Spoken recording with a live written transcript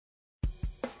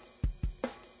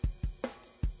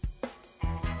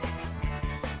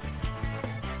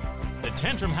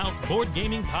Tantrum House Board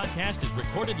Gaming Podcast is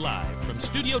recorded live from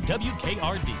Studio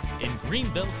WKRD in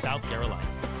Greenville, South Carolina.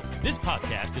 This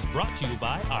podcast is brought to you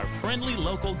by our friendly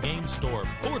local game store,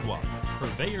 Boardwalk,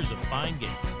 purveyors of fine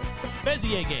games.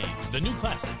 Bezier Games, the new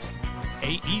classics.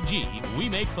 AEG, we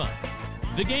make fun.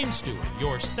 The Game Steward,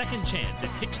 your second chance at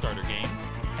Kickstarter games.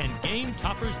 And Game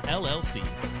Toppers LLC,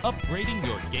 upgrading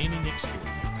your gaming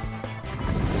experience.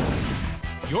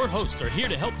 Your hosts are here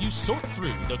to help you sort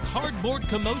through the cardboard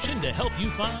commotion to help you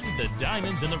find the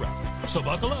diamonds in the rough. So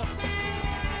buckle up.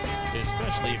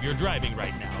 Especially if you're driving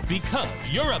right now, because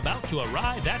you're about to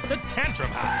arrive at the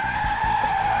Tantrum House.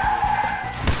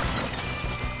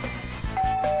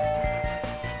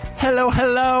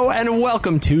 Hello, and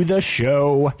welcome to the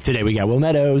show. Today we got Will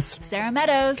Meadows, Sarah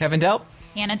Meadows, Kevin Delp,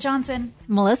 Hannah Johnson,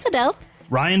 Melissa Delp,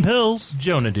 Ryan Pills,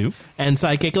 Jonah Dupe, and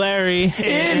Psychic Larry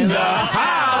in the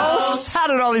house. How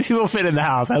did all these people fit in the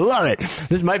house? I love it.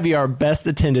 This might be our best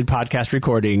attended podcast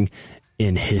recording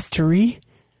in history.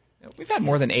 We've had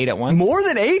more than 8 at once. More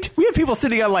than 8? We have people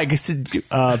sitting on like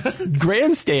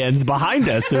grandstands behind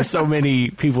us. There's so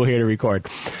many people here to record.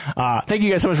 Thank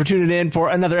you guys so much for tuning in for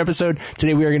another episode.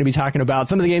 Today we are going to be talking about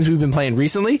some of the games we've been playing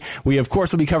recently. We, of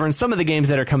course, will be covering some of the games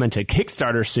that are coming to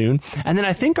Kickstarter soon. And then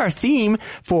I think our theme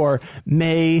for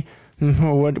May...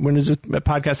 when does this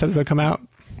podcast episode come out?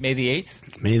 May the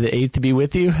 8th. May the 8th be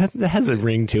with you. That has a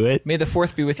ring to it. May the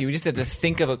 4th be with you. We just had to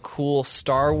think of a cool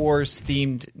Star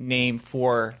Wars-themed name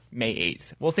for May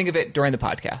 8th. We'll think of it during the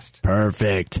podcast.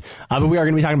 Perfect. But we are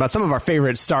going to be talking about some of our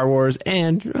favorite Star Wars,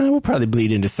 and we'll probably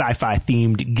bleed into sci-fi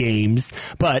themed games.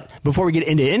 But before we get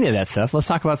into any of that stuff, let's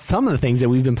talk about some of the things that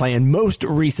we've been playing most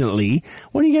recently.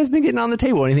 What have you guys been getting on the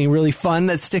table? Anything really fun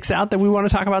that sticks out that we want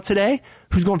to talk about today?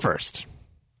 Who's going first?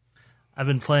 I've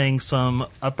been playing some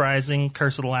Uprising,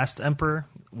 Curse of the Last Emperor.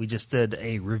 We just did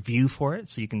a review for it,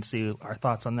 so you can see our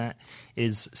thoughts on that. It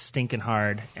is stinking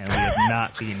hard, and we have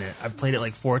not beaten it. I've played it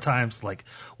like 4 times. Like,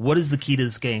 what is the key to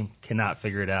this game? Cannot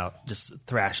figure it out. Just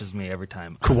thrashes me every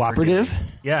time. Cooperative?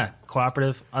 Yeah,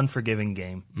 cooperative, unforgiving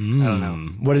game. I don't know.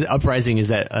 What is Uprising? Is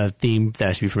that a theme that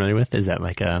I should be familiar with? Is that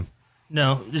like a...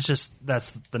 No, it's just,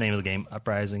 that's the name of the game,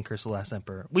 Uprising, Curse of the Last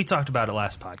Emperor. We talked about it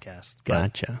last podcast.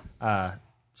 Gotcha.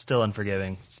 Still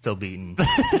unforgiving, still beaten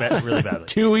really badly.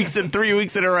 2 weeks and 3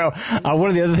 weeks in a row. One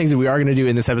of the other things that we are going to do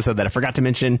in this episode that I forgot to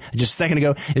mention just a second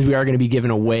ago is we are going to be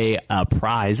giving away a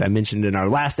prize. I mentioned in our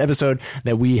last episode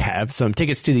that we have some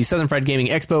tickets to the Southern Fried Gaming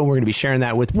Expo. We're going to be sharing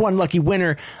that with one lucky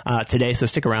winner today, so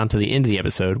stick around to the end of the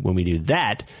episode when we do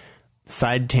that.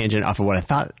 Side tangent off of what I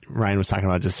thought Ryan was talking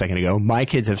about just a second ago. My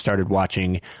kids have started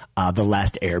watching The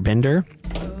Last Airbender.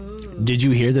 Did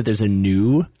you hear that there's a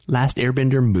new Last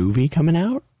Airbender movie coming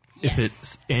out? If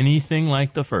it's anything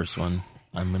like the first one,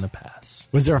 I'm going to pass.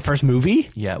 Was there a first movie?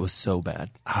 Yeah, it was so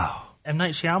bad. Oh. M.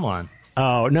 Night Shyamalan.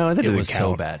 Oh, no, that doesn't was count.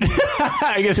 so bad.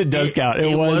 I guess it does count.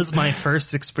 It was my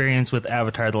first experience with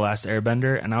Avatar: The Last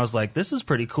Airbender, and I was like, this is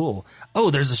pretty cool.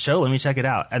 Oh, there's a show. Let me check it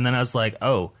out. And then I was like,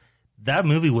 oh, that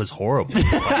movie was horrible.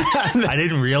 I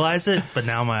didn't realize it, but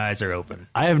now my eyes are open.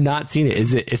 I have not seen it.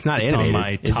 It's not It's animated. on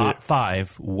my top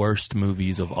 5 worst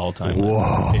movies of all time.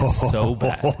 Whoa. It's so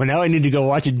bad. Now I need to go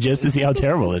watch it just to see how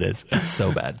terrible it is. It's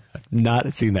so bad.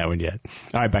 Not seen that one yet.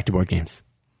 All right, back to board games.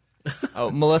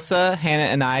 Melissa, Hannah,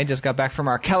 and I just got back from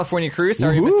our California cruise.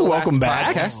 Sorry you Woohoo, missed the last welcome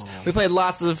back. podcast. We played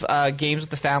lots of games with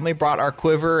the family, brought our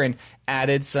quiver, and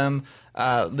added some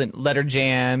letter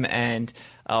jam, and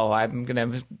I'm going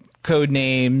to have code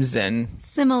names and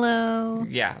Similo.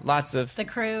 Yeah, lots of The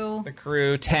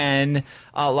Crew, 10,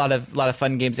 a lot of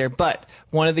fun games there. But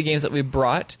one of the games that we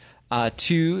brought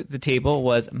to the table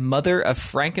was Mother of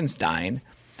Frankenstein.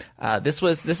 This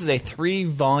is a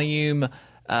 3-volume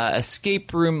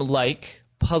escape room like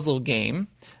puzzle game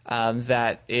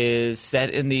that is set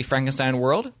in the Frankenstein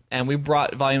world, and we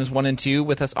brought volumes 1 and 2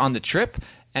 with us on the trip,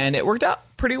 and it worked out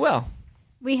pretty well.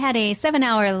 We had a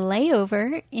 7-hour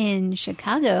layover in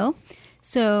Chicago.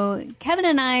 So Kevin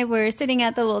and I were sitting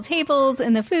at the little tables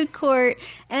in the food court,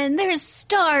 and there's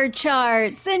star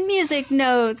charts and music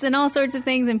notes and all sorts of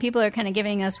things, and people are kind of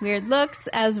giving us weird looks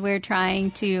as we're trying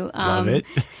to Love it.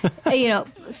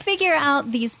 figure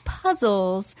out these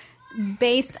puzzles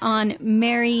based on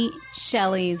Mary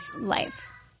Shelley's life.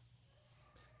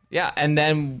 Yeah, and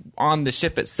then on the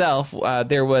ship itself,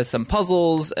 there was some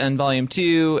puzzles in Volume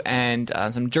 2 and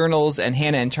some journals, and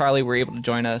Hannah and Charlie were able to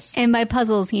join us. And by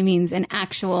puzzles, he means an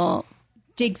actual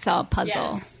jigsaw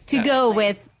puzzle to go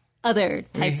with other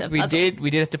types of puzzles. We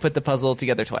did have to put the puzzle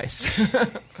together twice.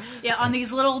 Yeah, on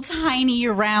these little tiny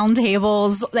round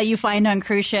tables that you find on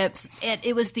cruise ships.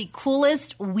 It was the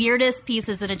coolest, weirdest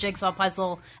pieces in a jigsaw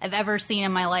puzzle I've ever seen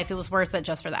in my life. It was worth it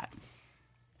just for that.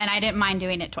 And I didn't mind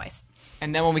doing it twice.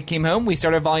 And then when we came home, we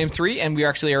started Volume 3, and we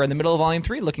actually are in the middle of Volume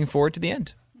 3, looking forward to the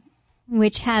end.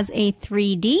 Which has a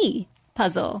 3D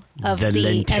puzzle of the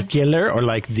lenticular, or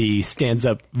like the stands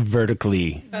up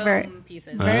vertically.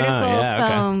 Pieces. Vertical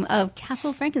foam of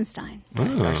Castle Frankenstein.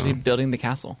 We're actually building the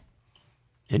castle.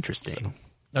 Interesting.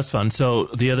 That's fun. So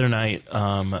the other night,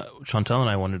 Chantel and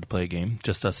I wanted to play a game,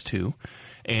 just us two.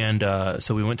 And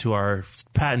so we went to our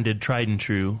patented, tried and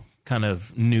true, kind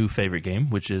of new favorite game,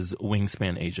 which is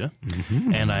Wingspan Asia.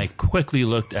 Mm-hmm. And I quickly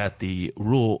looked at the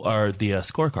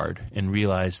scorecard and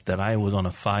realized that I was on a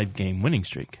 5-game winning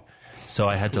streak. So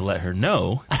I had to let her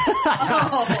know,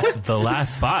 the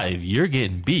last 5, you're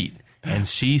getting beat. And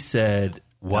she said,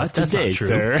 what? That's not true.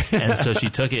 Sir. And so she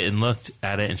took it and looked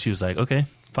at it, and she was like, okay,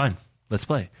 fine, let's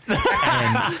play.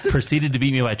 And proceeded to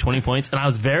beat me by 20 points. And I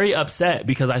was very upset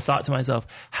because I thought to myself,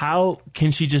 how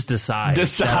can she just decide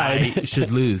that I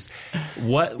should lose?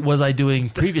 What was I doing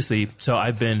previously? So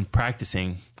I've been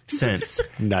practicing since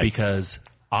because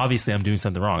obviously I'm doing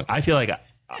something wrong. I feel like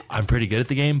I'm pretty good at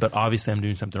the game, but obviously I'm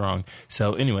doing something wrong.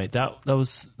 So anyway,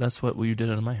 that's what we did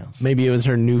at my house. Maybe it was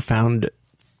her newfound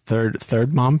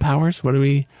third mom powers.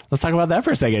 Let's talk about that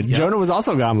for a second. Yep. Jonah was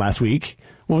also gone last week.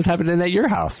 What was happening at your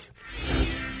house?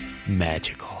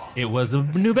 Magical. It was a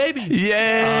new baby.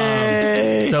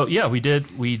 Yay! So yeah, we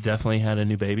did. We definitely had a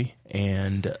new baby,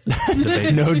 and the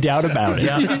baby, no doubt about it.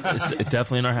 Yeah, it's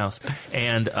definitely in our house.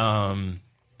 And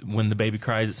when the baby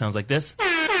cries, it sounds like this.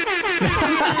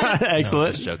 Excellent.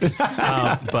 No, just joking.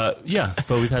 But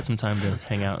we've had some time to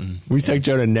hang out, and we stuck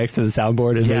Jonah next to the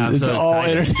soundboard, and it's all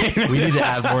entertainment. We need to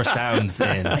add more sounds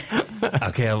in.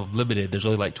 Okay, I'm limited. There's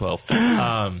only like 12.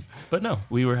 But no,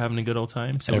 we were having a good old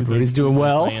time. So everybody's doing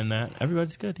well. Playing that.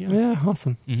 Everybody's good. Yeah. Yeah.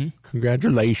 Awesome. Mm-hmm.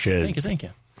 Congratulations. Thank you.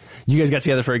 You guys got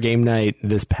together for a game night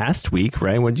this past week,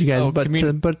 right? What did you guys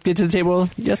get to the table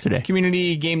yesterday?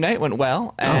 Community game night went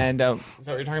well, and is that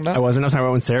what you're talking about? I was talking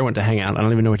about when Sarah went to hang out. I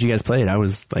don't even know what you guys played. I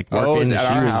was like working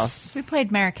at our house. We played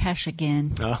Marrakesh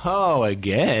again. Oh,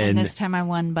 again. And this time I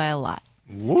won by a lot.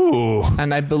 Woo.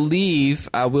 And I believe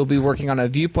we'll be working on a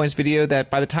Viewpoints video that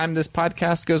by the time this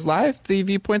podcast goes live, the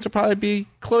Viewpoints will probably be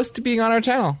close to being on our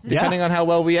channel, depending on how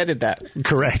well we edit that.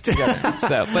 Correct.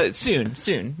 But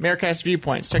soon. Marrakesh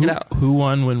Viewpoints. Check it out. Who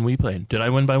won when we played? Did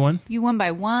I win by 1? You won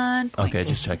by 1 point. Okay,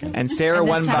 just checking. And Sarah and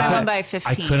won by... I won by 15.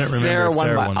 I couldn't remember Sarah if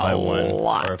Sarah won by 1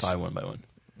 lot. or if I won by 1.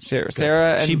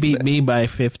 Sarah and she beat me by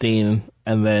 15,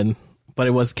 and then... But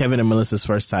it was Kevin and Melissa's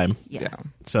first time. Yeah.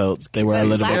 So they were a little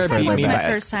bit Last time was further my back.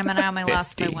 first time, and I only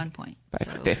lost by 1 point. So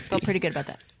I feel pretty good about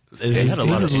that. This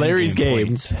is Larry's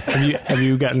game. Have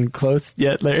you gotten close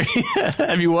yet, Larry?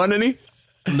 Have you won any?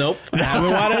 Nope. I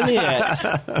haven't won any yet.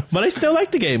 But I still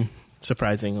like the game,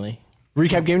 surprisingly.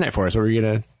 Recap game night for us. What were you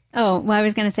going to... Oh, well, I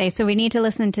was going to say, so we need to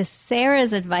listen to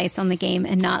Sarah's advice on the game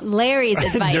and not Larry's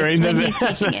advice when he's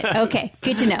teaching it. Okay,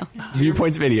 good to know.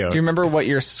 Viewpoints video. Do you remember what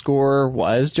your score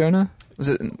was, Jonah? Was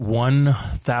it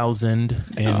 1,000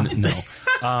 and no?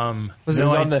 Was it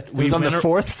on the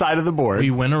fourth side of the board? We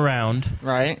went around,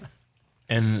 right?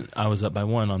 And I was up by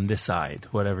 1 on this side,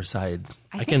 whatever side.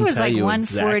 I think it was like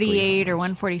 148 or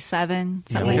 147.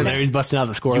 Something like Larry's busting out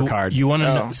the scorecard. You want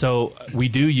to know? So we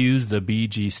do use the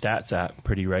BG Stats app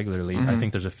pretty regularly. I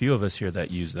think there's a few of us here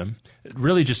that use them,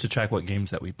 really just to track what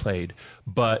games that we played.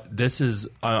 But this is,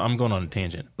 I'm going on a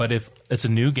tangent. But if it's a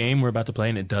new game we're about to play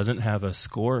and it doesn't have a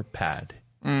score pad,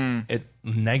 it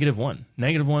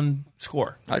 -1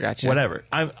 score. I got you. Whatever.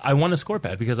 I want a score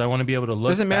pad because I want to be able to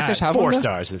look. Doesn't Marrakesh back. have 4 one?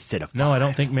 stars instead of 5. No, I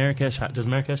don't think Marrakesh does.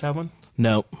 Marrakesh have one?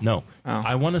 No. No. Oh.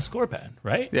 I want a score pad,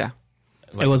 right? Yeah.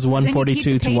 It was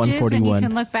 142 to 141. And you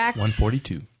can look back.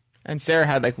 142. And Sarah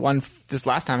had like this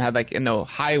last time had like in the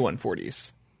high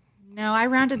 140s. No, I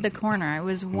rounded the corner. It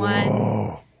was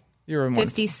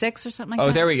 156 or something like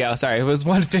that. Oh, there we go. Sorry, it was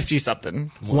 150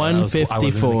 something.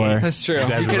 154. That's true. You guys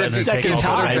You were could letting have her take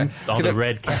all the could've-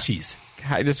 red cashies.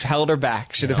 I just held her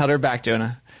back. Should have held her back,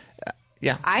 Jonah.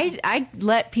 Yeah. I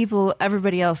let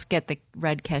everybody else get the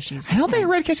red keshies. I don't think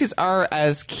red caches are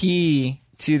as key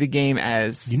to the game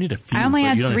as... You need a few. I only but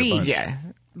had you don't need 3. a bunch. Yeah.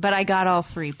 But I got all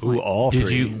 3 points. Ooh, all Did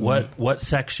 3. you what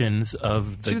sections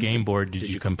of the game board did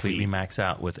you completely max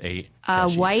out with 8?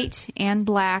 White and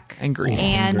black And green.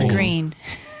 and green.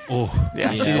 Oh,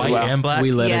 Yeah, she did white well. and black.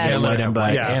 We let Yes. her get white and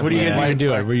black. Yeah. What are you guys even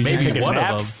doing? Were you just Maybe taking one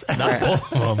naps? of them, not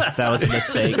both of them. That was a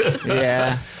mistake.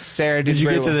 Yeah. Sarah Did you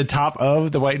very get to well. the top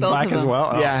of the white and Both black of as them.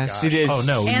 well? Yeah, she did. Oh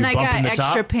no! And you I bumping got the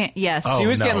extra top? yes. Oh, She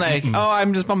was no. getting like,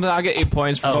 I'm just bumping. I'll get 8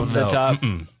 points for bumping the top.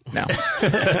 No.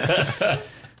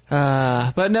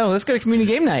 But no, let's go to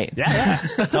community game night. Yeah.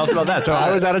 Tell us about that. So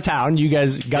I was out of town. You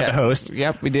guys got to host.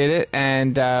 Yep, we did it,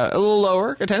 and a little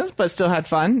lower attendance, but still had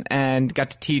fun, and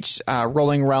got to teach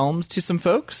Rolling Realms to some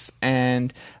folks,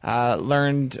 and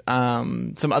learned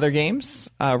some other games.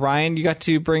 Ryan, you got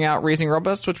to bring out Raising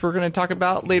Robots, which we're going to talk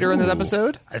about later in this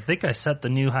episode. I think I set the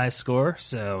new high score,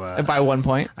 so By 1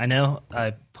 point. I know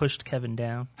I pushed Kevin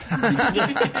down.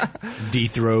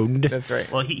 Dethroned. That's right.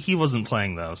 Well, he wasn't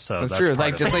playing though, so That's that's true. part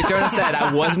Like of just it. like Jonah said,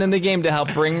 I wasn't in the game to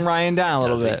help bring Ryan down a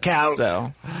little bit. count.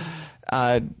 So,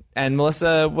 and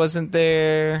Melissa wasn't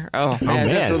there. Oh man,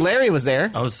 man. So Larry was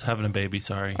there. I was having a baby.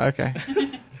 Sorry. Okay.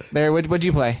 Larry, what'd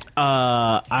you play?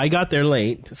 I got there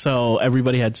late, so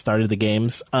everybody had started the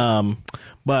games.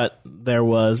 But there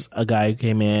was a guy who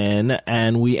came in,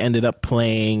 and we ended up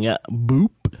playing Boop,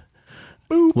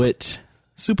 which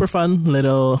super fun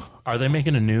little. Are they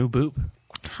making a new Boop?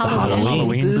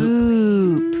 Halloween.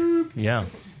 Boop. Yeah.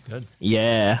 Good.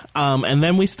 Yeah. And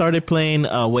then we started playing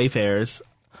Wayfarers,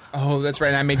 Oh, that's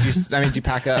right. I made you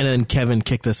pack up. and then Kevin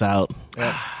kicked us out.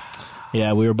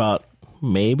 Yeah, we were about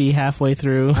maybe halfway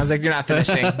through. I was like, you're not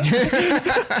finishing.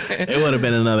 It would have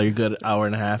been another good hour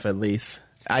and a half at least.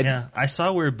 I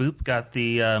saw where Boop got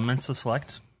the Mensa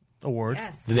Select Award.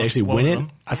 Yes. Did they actually One win of it?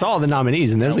 them. I saw all the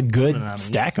nominees, and there's a Nope, good the nominees.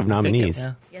 stack of nominees.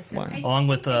 Yeah. Yes, Wow. Along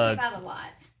with about a lot.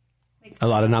 A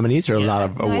lot of nominees or a Yeah. lot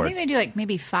of No, I awards? think they do like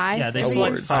maybe 5. Yeah, they maybe?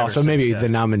 select 5 Oh, or so 6, maybe yeah. the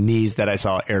nominees that I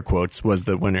saw, air quotes, was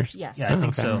the winners. Yes. Yeah, I think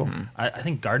Okay, so. cool. I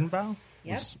think Gardenbow.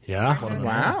 Yep. Yeah.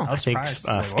 Wow. I was I think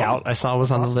surprised. Scout Like, whoa. I saw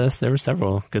was on the list. There were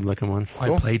several good looking ones.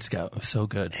 I played Scout. It was so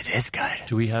good. It is good.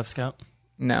 Do we have Scout?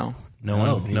 No. No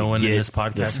one in Get this the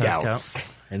podcast has Scouts. Scout.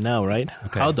 I know, right?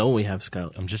 Okay. How don't we have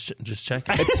Scout? I'm just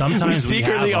checking. Sometimes We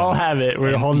secretly have all them. have it.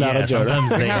 We're holding out Yeah, a Jonah.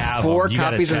 sometimes We they have have 4 them. You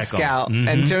gotta copies of check 'em. Scout, Mhm.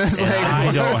 and Jonah's And like,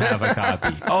 I don't have a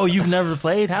copy. Oh, you've never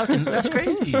played? How can that's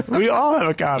crazy? We all have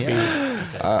a copy.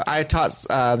 Yeah. I taught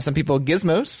some people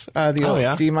Gizmos, the old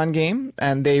yeah. Simon game,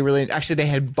 and they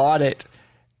had bought it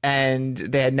and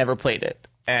they had never played it.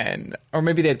 Or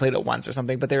maybe they had played it once or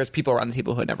something, but there was people around the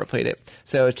table who had never played it.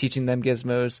 So I was teaching them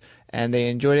Gizmos, and they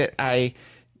enjoyed it.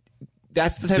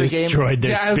 That's the type Destroyed of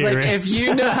game. their I was like, spirits. if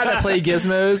you know how to play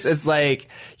Gizmos, it's like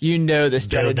you know the Build that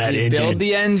strategy, engine. build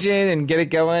the engine, and get it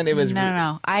going. It was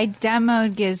No. I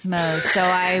demoed Gizmos, so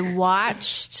I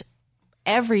watched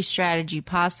every strategy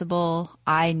possible.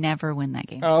 I never win that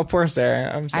game. Oh, poor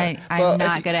Sarah. I'm sorry. I'm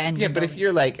not good at engine Yeah, but if building.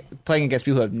 you're like playing against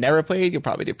people who have never played, you'll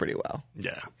probably do pretty well.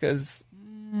 Yeah. Because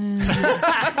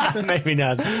Maybe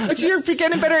not. but you're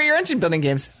getting better at your engine building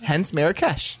games. Hence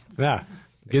Marrakesh. Yeah.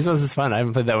 Gizmos is fun. I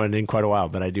haven't played that one in quite a while,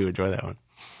 but I do enjoy that one.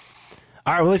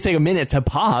 All right, well, let's take a minute to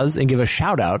pause and give a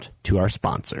shout out to our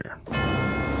sponsor.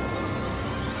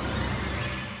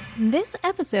 This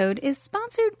episode is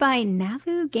sponsored by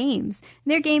Navu Games.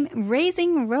 Their game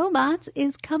Raising Robots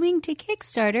is coming to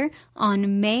Kickstarter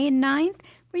on May 9th,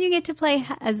 where you get to play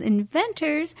as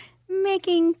inventors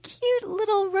making cute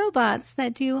little robots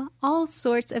that do all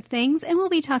sorts of things, and we'll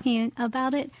be talking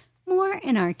about it more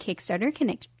in our Kickstarter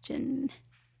connection.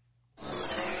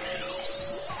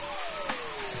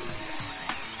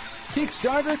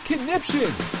 Kickstarter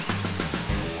Conniption.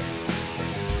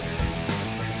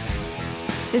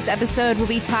 This episode, we'll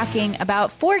be talking about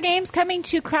 4 games coming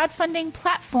to crowdfunding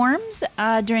platforms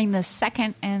during the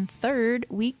 2nd and 3rd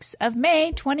weeks of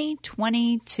May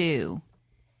 2022.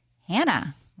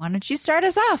 Hannah, why don't you start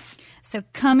us off? So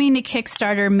coming to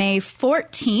Kickstarter May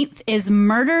 14th is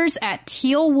Murders at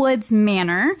Teal Woods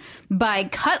Manor by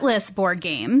Cutlass Board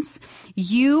Games.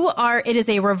 It is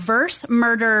a reverse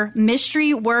murder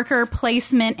mystery worker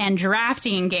placement and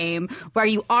drafting game where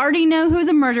you already know who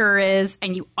the murderer is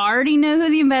and you already know who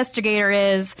the investigator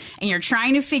is, and you're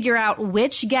trying to figure out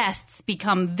which guests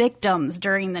become victims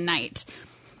during the night.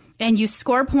 And you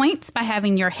score points by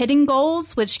having your hidden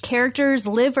goals, which characters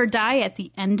live or die at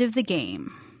the end of the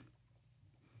game.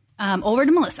 Over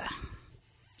to Melissa.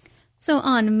 So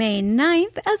on May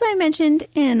 9th, as I mentioned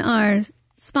in our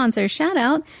sponsor shout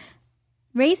out,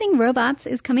 Raising Robots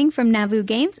is coming from Navu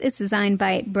Games. It's designed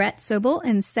by Brett Sobel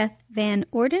and Seth Van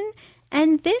Orden.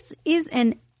 And this is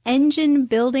an engine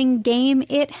building game.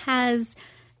 It has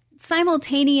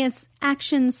simultaneous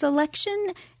action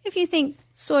selection. If you think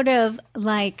sort of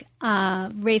like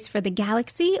Race for the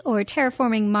Galaxy or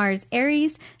Terraforming Mars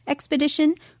Ares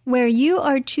Expedition, where you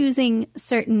are choosing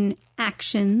certain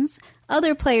actions,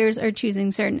 other players are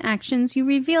choosing certain actions, you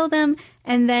reveal them,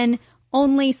 and then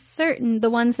only the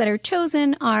ones that are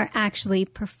chosen are actually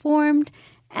performed.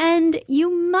 And you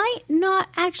might not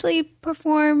actually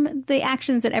perform the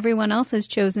actions that everyone else has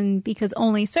chosen because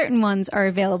only certain ones are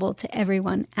available to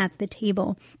everyone at the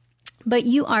table. But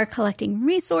you are collecting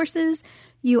resources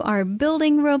You are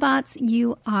building robots.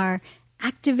 You are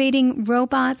activating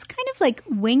robots, kind of like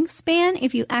Wingspan.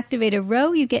 If you activate a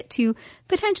row, you get to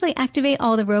potentially activate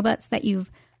all the robots that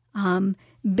you've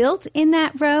built in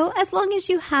that row, as long as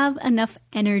you have enough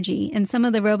energy. And some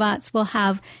of the robots will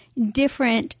have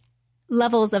different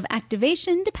levels of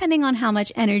activation depending on how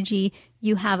much energy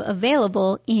you have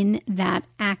available in that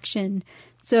action.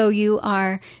 So you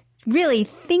are really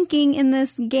thinking in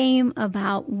this game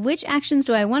about which actions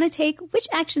do I want to take, which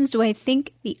actions do I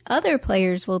think the other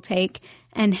players will take,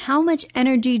 and how much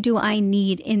energy do I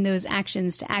need in those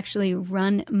actions to actually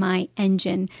run my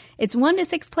engine. It's 1 to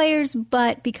 6 players,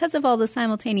 but because of all the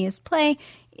simultaneous play,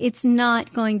 it's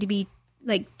not going to be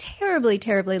like terribly,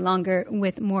 terribly longer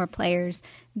with more players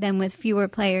than with fewer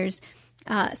players.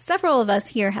 Several of us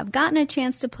here have gotten a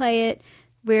chance to play it.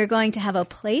 We're going to have a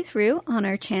playthrough on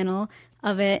our channel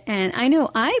of it, and I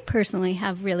know I personally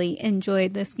have really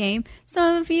enjoyed this game.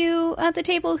 Some of you at the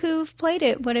table who've played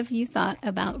it, what have you thought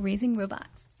about Raising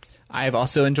Robots? I've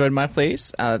also enjoyed my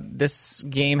plays. This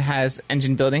game has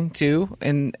engine building too,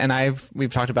 and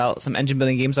we've talked about some engine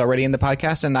building games already in the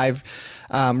podcast, and I've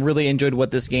really enjoyed what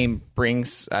this game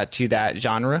brings to that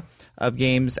genre of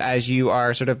games as you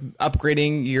are sort of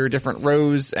upgrading your different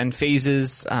rows and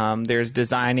phases. There's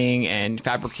designing and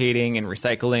fabricating and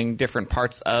recycling different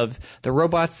parts of the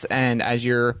robots, and as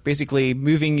you're basically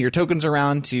moving your tokens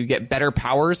around to get better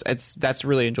powers, that's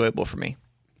really enjoyable for me.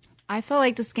 I felt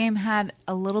like this game had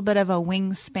a little bit of a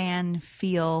Wingspan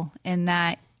feel in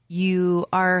that you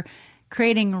are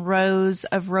creating rows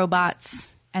of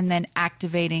robots and then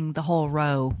activating the whole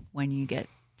row when you get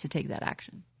to take that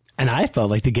action. And I felt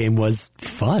like the game was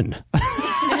fun.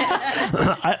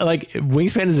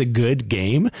 Wingspan is a good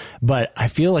game, but I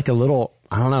feel like a little,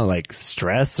 I don't know, like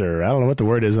stress, or I don't know what the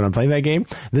word is when I'm playing that game.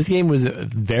 This game was a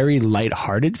very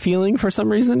lighthearted feeling for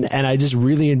some reason, and I just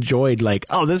really enjoyed like,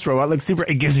 oh, this robot looks super,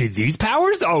 it gives me these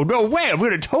powers? Oh, no way, I'm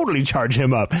going to totally charge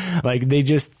him up. Like,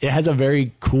 it has a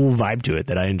very cool vibe to it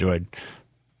that I enjoyed.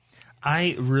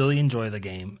 I really enjoy the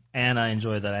game, and I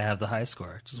enjoy that I have the high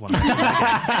score. Just want to mention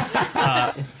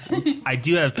that game. I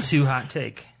do have 2 hot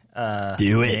take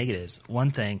negatives. One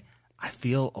thing, I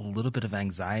feel a little bit of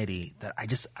anxiety that I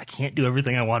can't do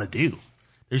everything I want to do.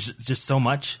 There's just so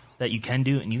much that you can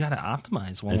do, and you got to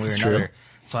optimize one way or another. True.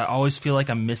 So I always feel like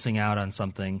I'm missing out on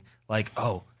something. Like,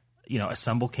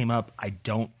 assemble came up. I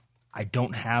don't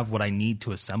have what I need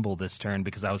to assemble this turn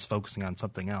because I was focusing on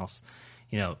something else.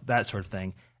 That sort of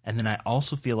thing. And then I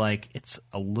also feel like it's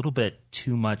a little bit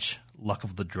too much luck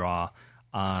of the draw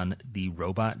on the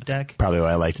robot deck. Probably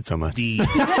why I liked it so much.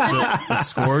 The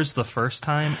scores the first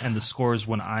time and the scores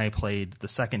when I played the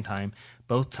second time,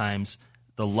 both times,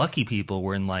 the lucky people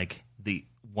were in like the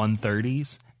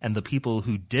 130s, and the people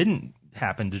who didn't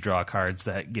happen to draw cards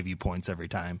that give you points every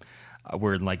time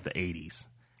were in like the 80s.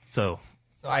 So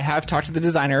I have talked to the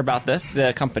designer about this,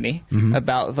 the company,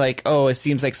 about like, it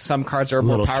seems like some cards are a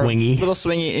little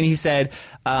swingy, and he said,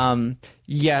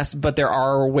 yes, but there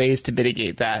are ways to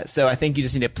mitigate that. So I think you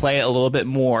just need to play it a little bit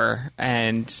more.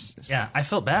 And yeah, I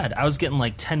felt bad. I was getting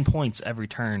like 10 points every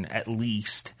turn at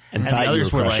least. And the thought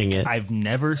others you were were crushing like, it. I've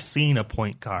never seen a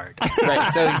point card.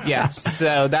 Right. So yeah.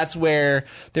 So that's where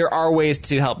there are ways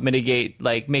to help mitigate,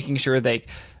 like making sure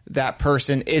that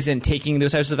person isn't taking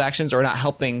those types of actions or not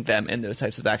helping them in those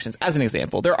types of actions. As an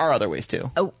example, there are other ways too.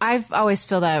 I've always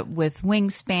feel that with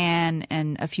Wingspan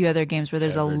and a few other games where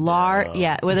there's a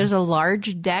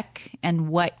large deck and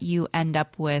what you end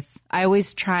up with. I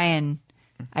always try and,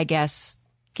 I guess,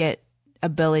 get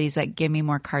abilities that give me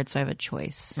more cards so I have a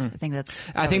choice.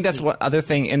 I think that's one other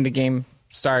thing in the game.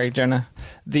 Sorry, Jonah.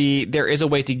 There is a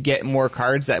way to get more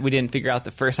cards that we didn't figure out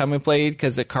the first time we played,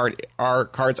 because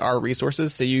cards are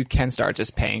resources, so you can start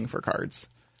just paying for cards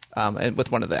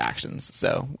with one of the actions.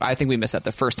 So I think we missed that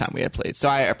the first time we had played. So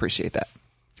I appreciate that.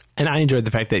 And I enjoyed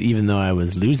the fact that even though I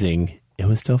was losing, it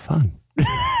was still fun.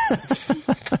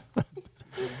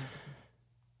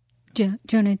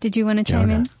 Jonah, did you want to chime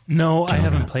in? No, I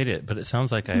haven't played it, but it sounds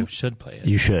like I should play it.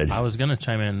 You should. I was going to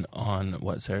chime in on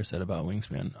what Sarah said about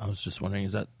Wingspan. I was just wondering,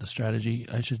 is that the strategy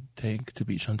I should take to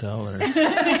beat Chantel?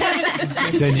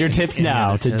 Or send your tips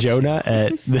now to Jonah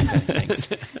at... Thanks.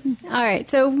 All right,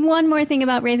 so one more thing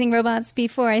about Raising Robots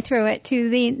before I throw it to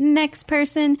the next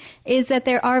person is that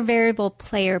there are variable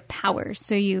player powers.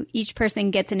 So each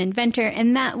person gets an inventor,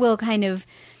 and that will kind of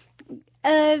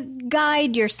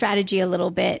guide your strategy a little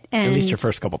bit. And, at least your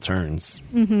first couple turns.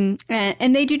 Mm-hmm.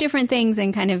 And they do different things,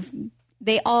 and kind of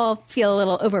they all feel a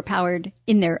little overpowered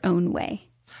in their own way.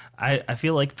 I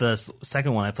feel like the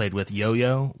second one I played with,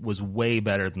 Yo-Yo, was way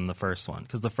better than the first one.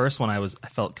 Because the first one I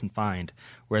felt confined.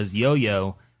 Whereas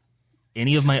Yo-Yo,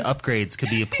 any of my upgrades could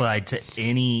be applied to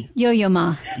any. Yo-Yo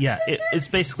Ma. Yeah, it's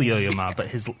basically Yo-Yo Ma, but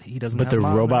he doesn't. But have the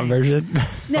Ma robot underneath. version?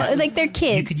 No, like they're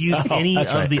kids. You could use any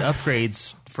that's of right. the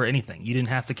upgrades for anything. You didn't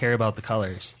have to care about the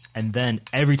colors. And then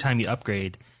every time you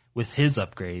upgrade with his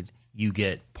upgrade, you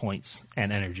get points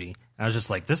and energy. I was just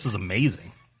like, this is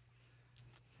amazing.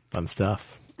 Fun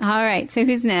stuff. All right, so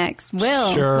who's next?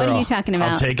 Will, Sure. what are you talking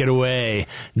about? I'll take it away.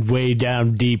 Way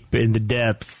down deep in the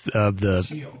depths of the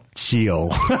Sheol.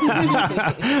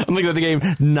 I'm looking at the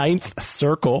game Ninth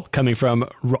Circle, coming from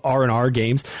R&R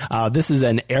Games. This is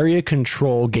an area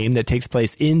control game that takes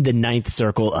place in the Ninth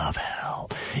Circle of Hell.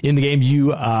 In the game,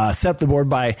 you set up the board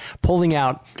by pulling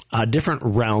out different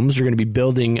realms. You're going to be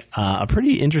building a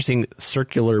pretty interesting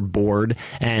circular board,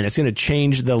 and it's going to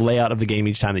change the layout of the game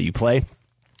each time that you play.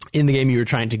 In the game, you were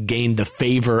trying to gain the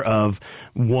favor of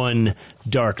one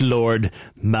Dark Lord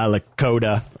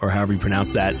Malakoda, or however you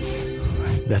pronounce that.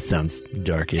 That sounds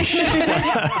darkish.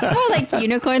 It's more like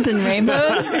unicorns and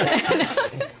rainbows.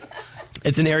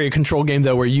 It's an area control game,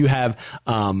 though, where you have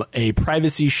a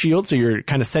privacy shield. So you're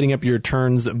kind of setting up your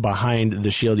turns behind the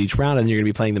shield each round, and you're going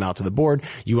to be playing them out to the board.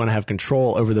 You want to have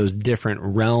control over those different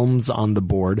realms on the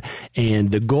board. And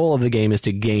the goal of the game is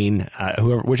to gain,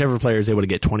 whichever player is able to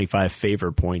get 25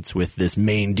 favor points with this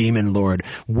main demon lord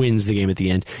wins the game at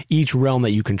the end. Each realm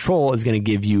that you control is going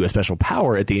to give you a special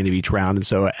power at the end of each round. And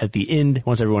so at the end,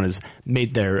 once everyone has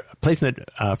made their placement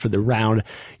for the round,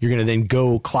 you're going to then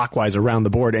go clockwise around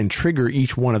the board and trigger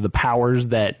each one of the powers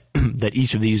that that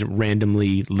each of these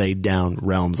randomly laid down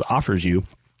realms offers you.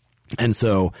 And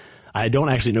so I don't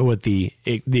actually know what the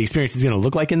experience is going to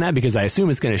look like in that, because I assume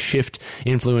it's going to shift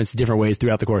influence different ways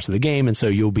throughout the course of the game. And so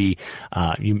you'll be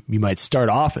you might start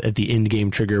off at the end game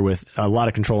trigger with a lot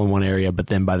of control in one area, but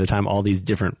then by the time all these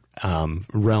different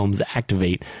realms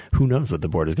activate, who knows what the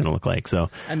board is going to look like. So,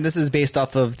 and this is based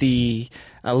off of the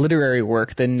literary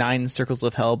work, The Nine Circles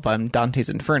of Hell by Dante's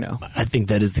Inferno. I think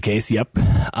that is the case. Yep.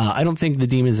 I don't think the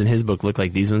demons in his book look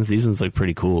like these ones. These ones look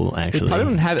pretty cool, actually. They probably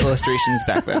didn't have illustrations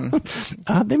back then.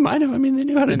 They might have. I mean, they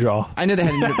knew how to draw. I know they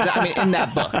had. I mean, in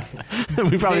that book,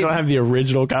 we probably don't have the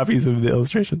original copies of the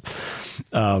illustrations.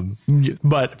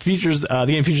 But features the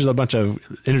game features a bunch of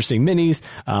interesting minis,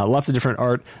 lots of different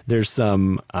art. There's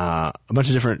some a bunch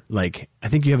of different, like, I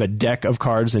think you have a deck of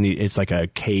cards, and it's like a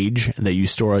cage that you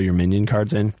store all your minion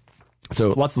cards in.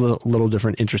 So lots of little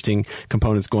different interesting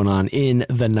components going on in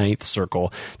the Ninth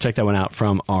Circle. Check that one out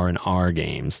from R&R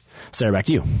Games. Sarah, back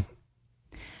to you.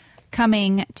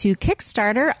 Coming to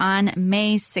Kickstarter on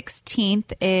May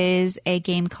 16th is a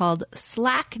game called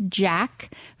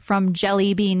Slackjack from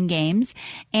Jelly Bean Games.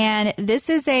 And this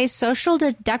is a social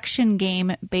deduction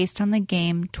game based on the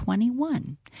game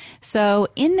 21. So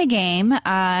in the game,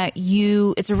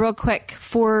 it's a real quick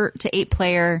 4 to 8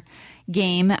 player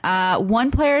game.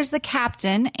 One player is the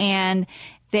captain, and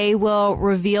they will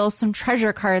reveal some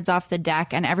treasure cards off the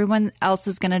deck, and everyone else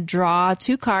is going to draw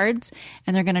 2 cards,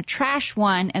 and they're going to trash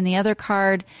one, and the other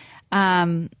card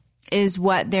is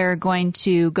what they're going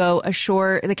to go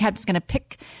ashore. The captain's going to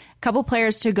pick a couple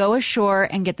players to go ashore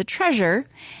and get the treasure,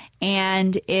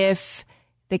 and if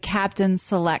the captain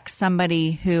selects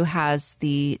somebody who has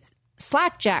the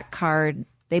Slackjack card,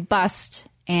 they bust,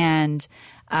 and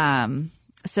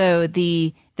so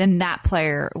then that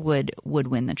player would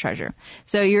win the treasure.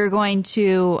 So you're going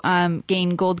to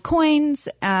gain gold coins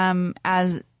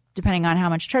as depending on how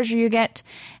much treasure you get,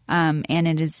 and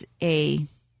it is a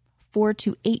 4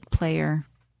 to 8 player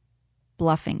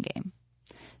bluffing game.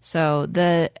 So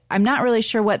I'm not really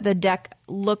sure what the deck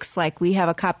looks like. We have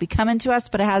a copy coming to us,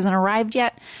 but it hasn't arrived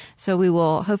yet. So we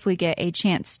will hopefully get a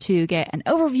chance to get an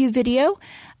overview video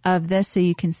of this so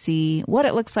you can see what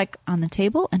it looks like on the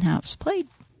table and how it's played.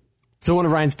 So one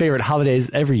of Ryan's favorite holidays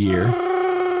every year.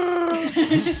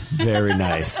 Very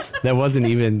nice. That wasn't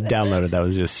even downloaded. That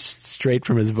was just straight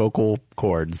from his vocal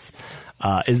cords.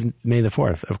 Is May the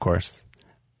 4th, of course.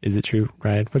 Is it true,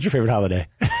 Ryan? What's your favorite holiday?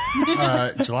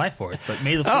 July 4th, but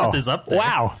May the 4th is up there.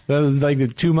 Wow. That was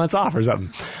like 2 months off or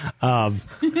something.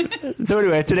 So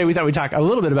anyway, today we thought we'd talk a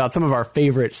little bit about some of our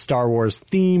favorite Star Wars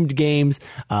themed games,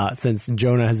 since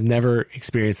Jonah has never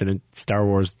experienced a Star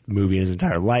Wars movie in his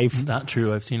entire life. Not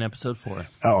true. I've seen episode 4.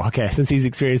 Oh, okay. Since he's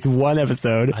experienced one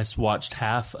episode. I watched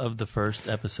half of the first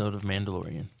episode of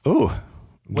Mandalorian. Ooh.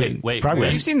 Wait.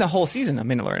 Progress. You've seen the whole season of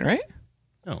Mandalorian, right?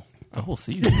 No, the whole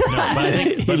season. No,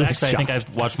 but I think I've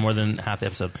watched more than half the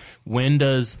episode. When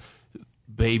does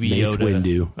Baby Mace Yoda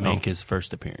Windu make his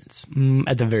first appearance?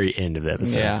 At the very end of the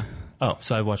episode. Yeah. Oh,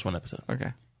 so I watched one episode.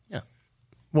 Okay. Yeah.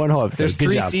 One whole episode. There's Good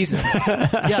 3 job. seasons.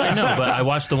 Yeah, I know, but I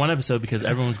watched the one episode because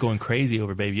everyone was going crazy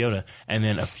over Baby Yoda, and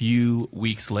then a few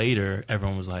weeks later,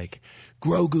 everyone was like,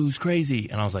 Grogu's crazy,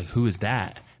 and I was like, who is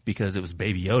that? Because it was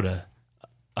Baby Yoda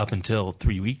up until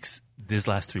 3 weeks, this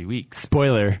last 3 weeks.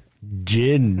 Spoiler,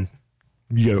 Jin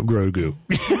Grogu.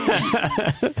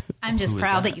 I'm just Who is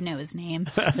proud that? that you know his name.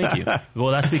 Thank you.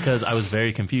 Well, that's because I was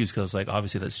very confused because, like,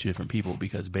 obviously that's 2 different people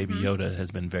because Baby Yoda has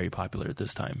been very popular at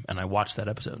this time, and I watched that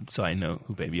episode, so I know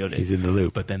who Baby Yoda is. He's in the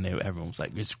loop. But then everyone was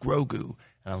like, it's Grogu.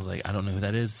 And I was like, I don't know who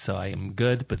that is, so I am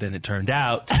good. But then it turned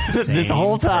out This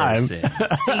whole time. person.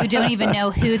 So you don't even know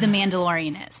who the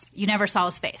Mandalorian is. You never saw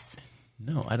his face.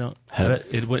 No, I don't. But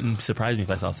it wouldn't surprise me if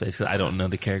I saw his face because I don't know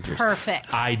the characters.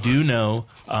 Perfect. I do know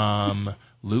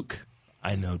Luke.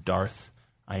 I know Darth.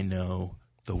 I know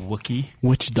the Wookiee.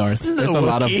 Which Darth? There's a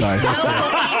lot of Darths.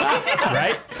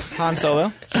 Right? Han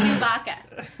Solo. Chewbacca.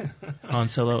 Han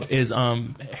Solo is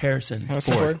Harrison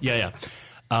Ford. Yeah.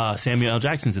 Samuel L.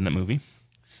 Jackson's in that movie.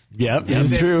 Yep,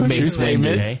 that's true. True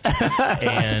statement. Okay.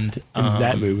 And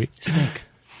That movie. Stink.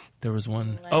 There was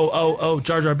one. Oh,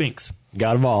 Jar Jar Binks.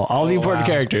 Got them all. All the important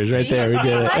characters right there. We did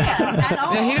it.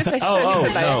 Yeah, he said No,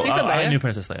 Leia. I knew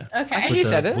Princess Leia. Okay. He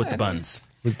said it. With the buns.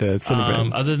 With the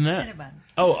Cinnabon. Other than that,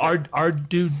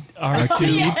 R2D2.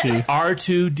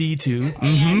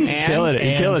 And Killing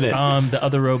it. Killing it. The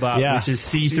other robot, Yeah. which is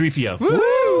C-3PO.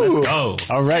 Woo! Let's go.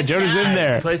 All right, Jonah's in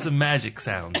there. Play some magic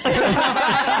sounds.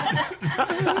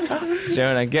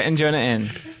 Jonah, getting Jonah in.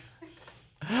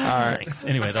 All right.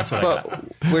 Anyway, that's what I got.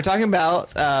 But we're talking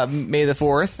about May the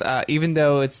 4th, even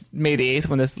though it's May the 8th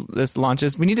when this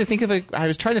launches. We need to think of I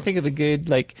was trying to think of a good,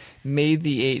 like, May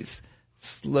the 8th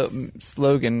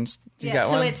slogan. You got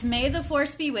So one? it's May the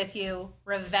Force be with you,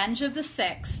 Revenge of the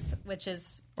 6th, which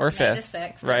is Or May 5th, the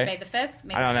 6th. right. May the 5th?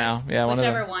 May I don't the know. 6th. Yeah, one of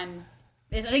whichever them. one.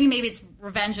 I think maybe it's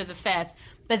Revenge of the 5th.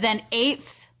 But then 8th,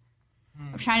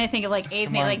 I'm trying to think of like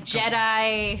 8th, maybe like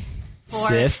Jedi,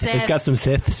 Force, Sith. It's got some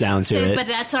Sith sound to Sith, it. but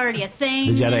that's already a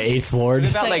thing. The Jedi 8th Lord.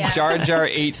 What about, So, like, yeah. Jar Jar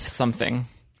 8th something?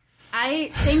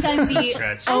 I think I'm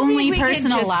the only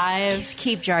person alive.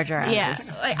 Keep Jar Jar out.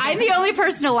 Yes. Like, I'm the only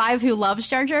person alive who loves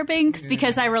Jar Jar Binks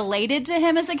because I related to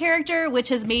him as a character, which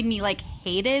has made me like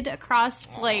hated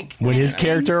across like When his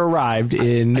character arrived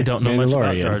in I don't know much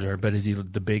about Mandalorian. Jar Jar, but is he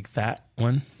the big fat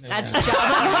one? That's Jabba the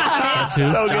Hutt. That's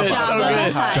who? So good. So Jabba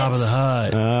good. the Hutt. Jabba the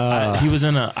Hutt. He was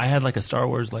in I had like a Star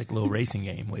Wars like little racing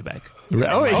game way back.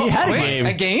 Oh, he had a Wait, game.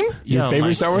 a game? Your favorite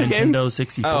like Star Wars game? Nintendo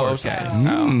 64. Oh, okay.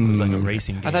 something. It was like a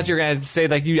racing game. I thought you were going to say,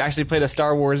 like, you actually played a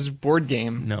Star Wars board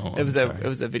game. No, It was I'm sorry. it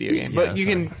was a video game. Yeah, But you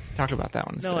sorry. can talk about that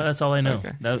one instead. No, that's all I know.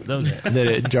 Okay. That was it.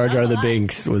 That Jar Jar the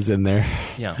Binks was in there.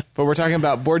 Yeah. But we're talking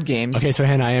about board games. Okay, so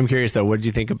Hannah, I am curious though. What did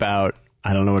you think about?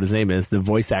 I don't know what his name is. The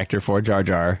voice actor for Jar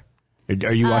Jar.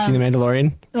 Are you watching The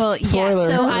Mandalorian? Well, yes. Spoiler.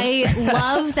 So I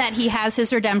love that he has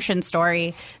his redemption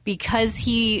story because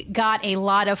he got a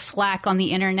lot of flack on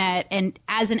the internet. And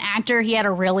as an actor, he had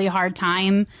a really hard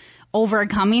time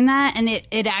overcoming that. And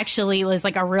it actually was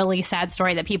like a really sad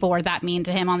story that people were that mean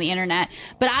to him on the internet.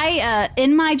 But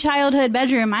in my childhood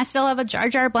bedroom, I still have a Jar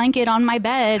Jar blanket on my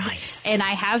bed. Nice. And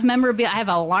I have memorabilia. I have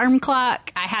an alarm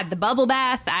clock. I had the bubble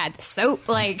bath. I had the soap.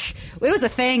 Like, it was a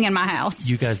thing in my house.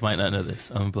 You guys might not know this.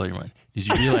 I'm going to blow your mind. Did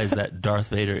you realize that Darth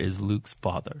Vader is Luke's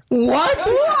father? What?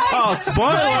 Oh,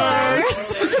 spoilers!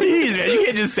 Jeez, man, you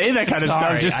can't just say that kind of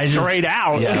stuff just straight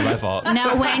out. Yeah, my fault.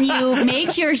 Now, when you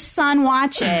make your son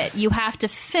watch it, you have to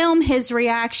film his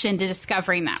reaction to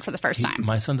discovering that for the first time.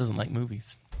 My son doesn't like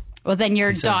movies. Well, then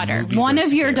your says daughter. movies One are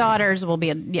of your scary. daughters will be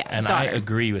a And daughter. I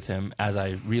agree with him as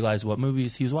I realized what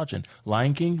movies he was watching.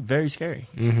 Lion King, very scary.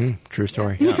 True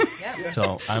story.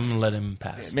 So I'm going to let him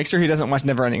pass. Make sure he doesn't watch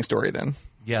Neverending Story then.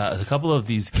 Yeah, a couple of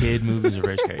these kid movies are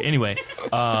very scary. Anyway,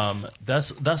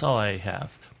 that's all I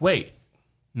have. Wait,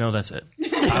 no, that's it.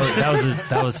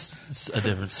 That was a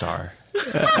different star.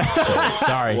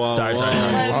 Sorry. Did it Hold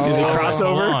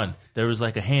crossover? on. There was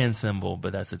like a hand symbol,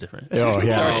 but that's a different. Oh,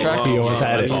 yeah. Star Trek. He almost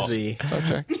had it. Easy. Star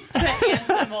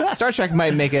Trek. Star Trek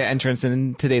might make an entrance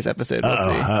in today's episode. We'll see.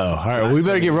 Oh, all right. We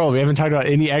better get rolling. We haven't talked about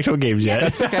any actual games yet.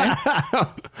 That's okay.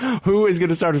 Who is going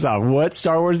to start us off? What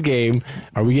Star Wars game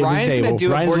are we getting Ryan's to the going table? to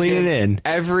do a Ryan's board leaning game. in.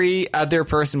 Every other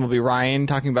person will be Ryan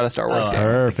talking about a Star Wars game.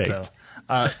 Perfect.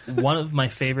 One of my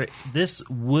favorite. This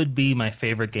would be my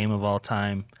favorite game of all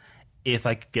time if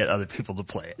I could get other people to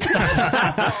play it.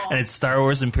 And it's Star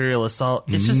Wars Imperial Assault.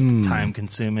 It's just time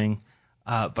consuming,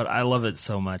 but I love it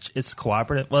so much. It's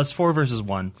cooperative. Well, it's 4 versus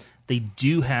 1. They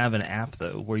do have an app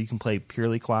though where you can play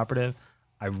purely cooperative.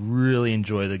 I really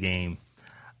enjoy the game.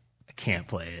 I can't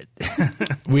play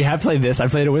it. We have played this. I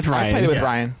played it with Ryan. I played it with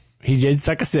Ryan. He did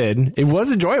suck us in. It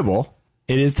was enjoyable.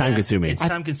 It is time consuming. It's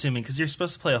time consuming because you're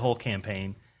supposed to play a whole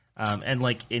campaign, and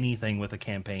like anything with a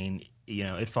campaign,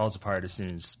 it falls apart as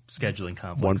soon as scheduling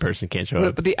conflicts. One person can't show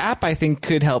up. But the app, I think,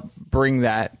 could help bring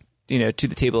that to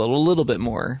the table a little bit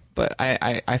more. But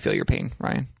I feel your pain,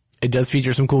 Ryan. It does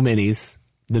feature some cool minis.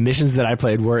 The missions that I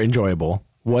played were enjoyable.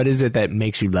 What is it that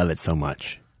makes you love it so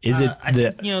much? Is it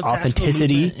the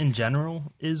authenticity in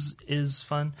general is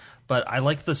fun, but I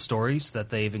like the stories that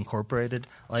they've incorporated.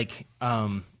 Like,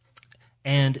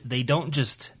 and they don't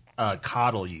just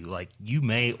coddle you. Like, you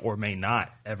may or may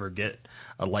not ever get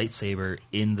a lightsaber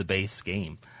in the base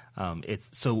game.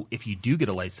 So if you do get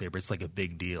a lightsaber, it's like a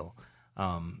big deal.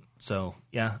 So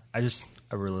yeah, I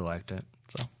really liked it.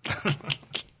 So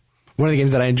one of the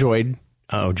games that I enjoyed.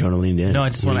 Oh, Jonah leaned in. No, I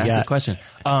just want to ask a question.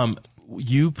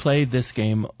 You played this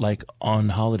game like on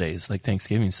holidays, like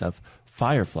Thanksgiving stuff.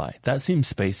 Firefly. That seems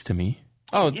space to me.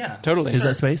 Oh, yeah, totally. Is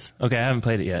that space? Okay, I haven't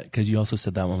played it yet because you also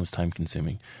said that one was time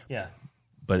consuming. Yeah.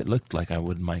 But it looked like I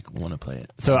might want to play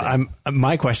it. So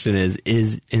my question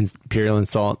is Imperial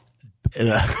Assault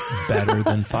better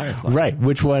than Firefly? Right.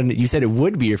 Which one? You said it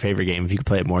would be your favorite game if you could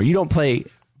play it more. You don't play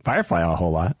Firefly a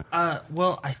whole lot.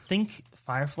 Well, I think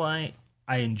Firefly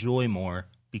I enjoy more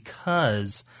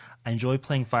because I enjoy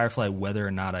playing Firefly whether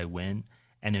or not I win.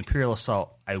 And Imperial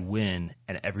Assault, I win,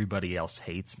 and everybody else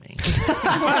hates me.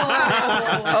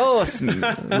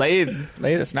 Lay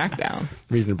the smack down.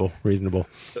 Reasonable.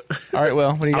 All right,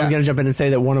 Will, what do you got? I was going to jump in and say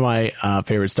that one of my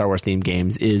favorite Star Wars themed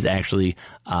games is actually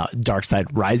Darkside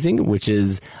Rising, which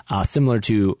is similar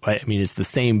to, it's the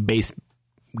same base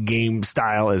game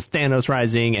style as Thanos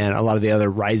Rising and a lot of the other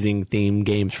Rising themed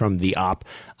games from the op.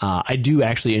 I do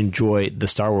actually enjoy the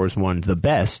Star Wars one the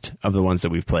best of the ones that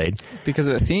we've played. Because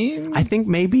of the theme? I think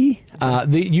maybe.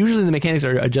 Usually the mechanics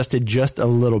are adjusted just a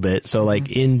little bit. So like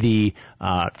in the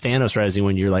Thanos Rising,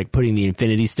 when you're like putting the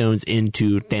Infinity Stones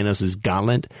into Thanos'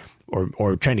 gauntlet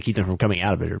or trying to keep them from coming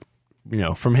out of it,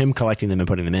 or from him collecting them and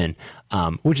putting them in,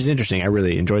 which is interesting. I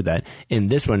really enjoyed that. In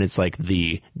this one, it's like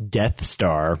the Death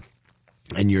Star,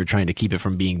 and you're trying to keep it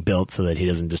from being built so that he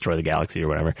doesn't destroy the galaxy or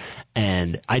whatever.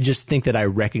 And I just think that I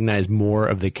recognize more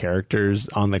of the characters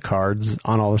on the cards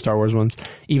on all the Star Wars ones,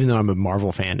 even though I'm a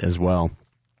Marvel fan as well.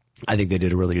 I think they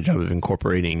did a really good job of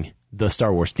incorporating the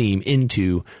Star Wars theme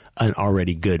into an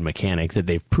already good mechanic that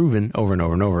they've proven over and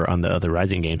over and over on the other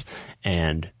Rising games.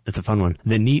 And it's a fun one.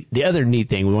 The other neat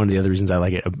thing, one of the other reasons I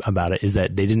like it about it, is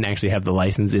that they didn't actually have the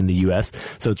license in the US.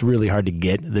 So it's really hard to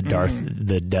get the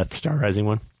Death Star Rising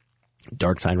one.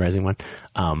 Dark Side Rising one.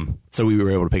 So we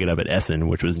were able to pick it up at Essen,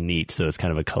 which was neat. So it's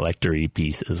kind of a collector-y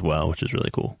piece as well, which is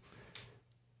really cool.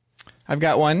 I've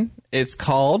got one. It's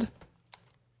called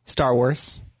Star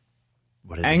Wars.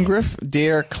 What is Angriff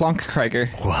der Klonkrieger.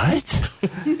 What?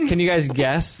 Can you guys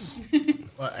guess?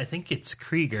 Well, I think it's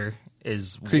Krieger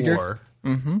is Krieger? war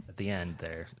at the end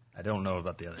there. I don't know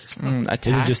about the others. Attack?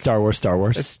 Is it just Star Wars?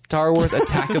 It's Star Wars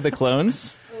Attack of the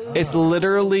Clones. It's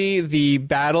literally the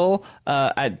battle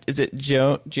is it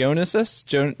Geonosis?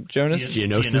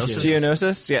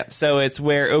 Geonosis, yeah. So it's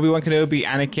where Obi-Wan Kenobi,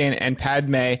 Anakin, and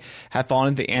Padme have fallen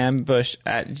into the ambush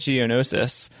at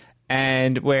Geonosis,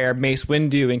 and where Mace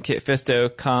Windu and Kit Fisto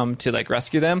come to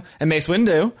rescue them. And Mace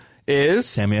Windu is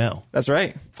Samuel. That's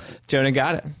right. Jonah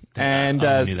got it. And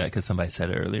I knew that because somebody said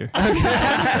it earlier.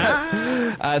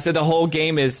 So the whole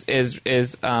game is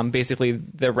basically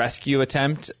the rescue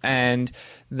attempt, and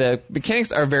the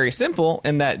mechanics are very simple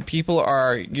in that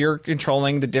you're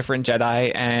controlling the different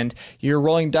Jedi, and you're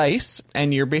rolling dice,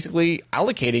 and you're basically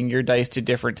allocating your dice to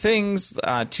different things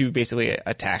to basically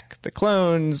attack the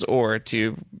clones or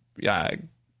to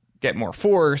get more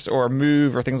force or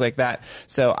move or things like that.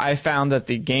 So I found that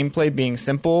the gameplay being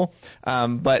simple,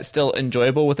 but still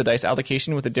enjoyable with the dice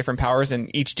allocation with the different powers,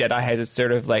 and each Jedi has its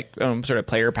sort of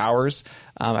player powers.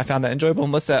 I found that enjoyable.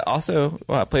 Melissa also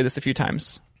played this a few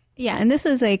times. Yeah, and this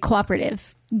is a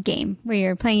cooperative game where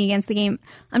you're playing against the game.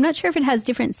 I'm not sure if it has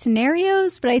different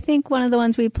scenarios, but I think one of the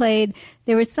ones we played,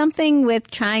 there was something with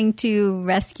trying to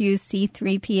rescue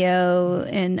C-3PO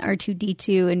and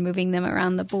R2-D2 and moving them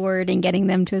around the board and getting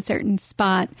them to a certain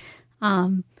spot.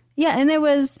 And there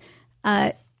was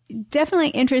definitely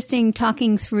interesting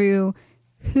talking through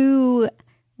who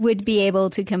would be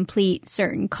able to complete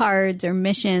certain cards or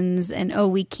missions, and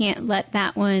we can't let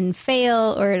that one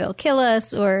fail or it'll kill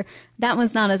us, or that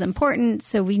one's not as important,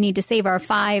 so we need to save our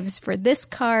 5s for this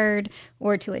card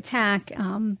or to attack.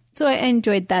 So I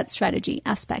enjoyed that strategy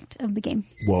aspect of the game.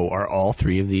 Whoa, are all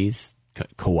three of these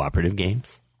cooperative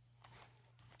games?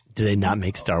 Do they not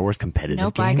make Star Wars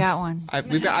competitive games? I got one.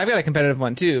 I've got a competitive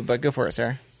one too, but go for it,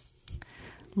 Sarah.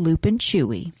 Loop and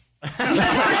Chewie.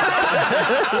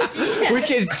 We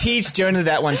could teach Jonah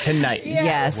that one tonight.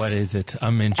 Yes. What is it?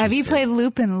 I'm interested. Have you played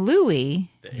Lupin Louie?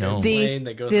 No.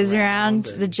 Goes around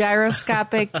the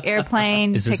gyroscopic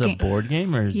airplane. Is this a board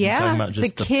game, or is Yeah, you talking about it's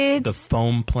just a kid's- the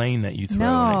foam plane that you throw?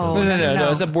 No. And it goes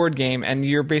No. It's a board game, and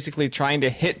you're basically trying to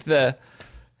hit the.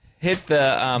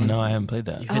 No, I haven't played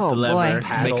that. Hit the lever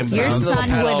to make him Your bounce.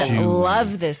 son would Paddle.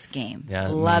 love this game. Yeah,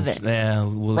 Love it. Yeah,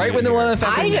 we'll Right leave when it the one here.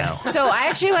 affected now. So I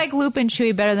actually like Lupin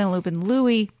Chewie better than Lupin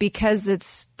Louie because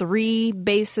it's 3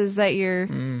 bases that you're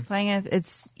playing with.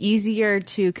 It's easier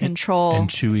to control. And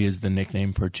Chewie is the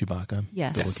nickname for Chewbacca.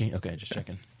 Yes. The Wookiee? Okay, just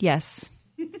checking. Yes.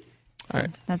 All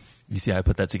right. That's You see how I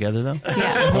put that together, though?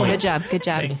 yeah. Good job. Good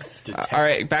job. All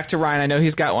right, back to Ryan. I know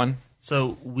he's got one.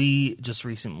 So we just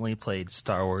recently played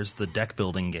Star Wars: The Deck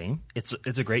Building Game. It's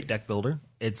a great deck builder.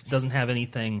 It doesn't have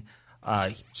anything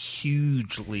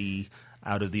hugely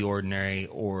out of the ordinary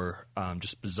or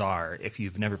just bizarre. If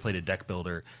you've never played a deck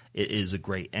builder, it is a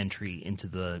great entry into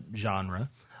the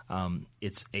genre.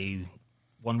 It's a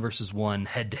 1-versus-1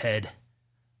 head-to-head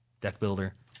deck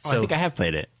builder. I think I have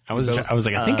played it. I was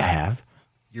like, I think I have.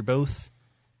 You're both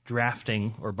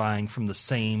drafting or buying from the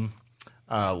same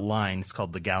line. It's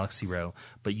called the Galaxy Row,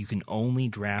 but you can only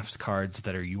draft cards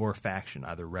that are your faction,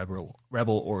 either Rebel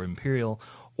or Imperial,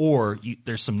 or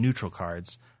there's some neutral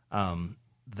cards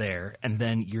there, and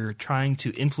then you're trying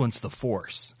to influence the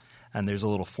Force. And there's a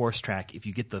little Force track. If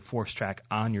you get the Force track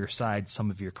on your side, some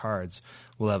of your cards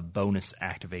will have bonus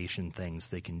activation things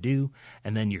they can do,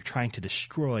 and then you're trying to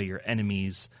destroy your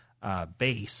enemy's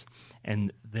base,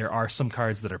 and there are some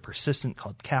cards that are persistent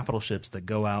called capital ships that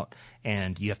go out,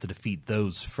 and you have to defeat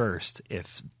those first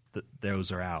if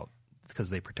those are out because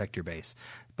they protect your base.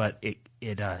 But it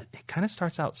kind of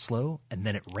starts out slow, and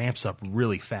then it ramps up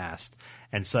really fast,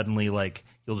 and suddenly like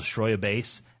you'll destroy a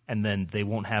base, and then they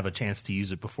won't have a chance to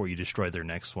use it before you destroy their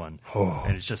next one,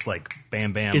 and it's just like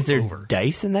bam bam. Is there over.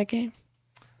 dice in that game?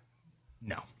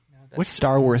 No. What's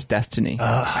Star Wars Destiny?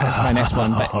 That's my next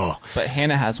one, but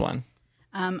Hannah has one.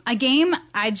 A game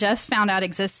I just found out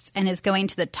exists and is going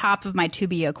to the top of my to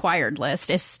be acquired list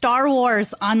is Star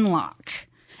Wars Unlock.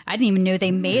 I didn't even know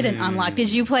they made an Unlock.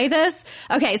 Did you play this?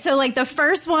 Okay, so like the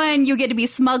first one, you get to be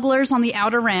smugglers on the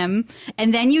Outer Rim,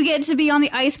 and then you get to be on the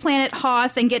ice planet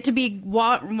Hoth and get to be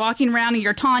walking around in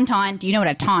your Tauntaun. Do you know what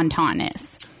a Tauntaun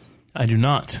is? I do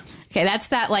not. Okay, that's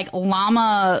that like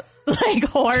llama, like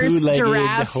horse, Two-legged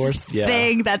giraffe horse, yeah.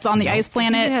 thing that's on the ice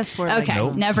planet. It has 4 legs. Okay,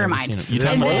 Nope, never never mind. seen it. You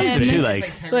Have And more then- than 2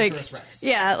 legs. Like,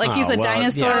 yeah, like he's a well,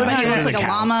 dinosaur, yeah, but he looks like a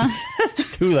cow. llama.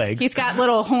 2 legs. He's got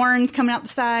little horns coming out the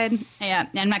side. Yeah,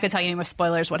 and I'm not going to tell you any more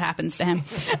spoilers what happens to him.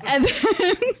 and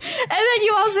then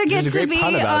you also get There's a to great be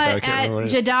pun about it, though. I can't at remember what it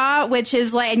is. Jeddah, which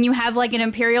is like, and you have like an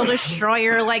Imperial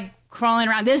destroyer like crawling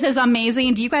around. This is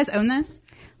amazing. Do you guys own this?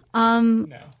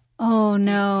 Oh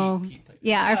no.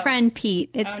 Yeah, our friend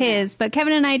Pete. It's his. But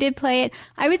Kevin and I did play it.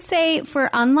 I would say for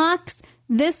unlocks,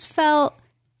 this felt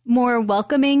more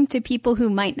welcoming to people who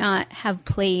might not have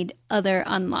played other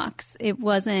unlocks. It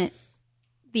wasn't,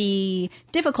 the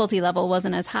difficulty level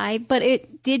wasn't as high, but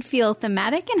it did feel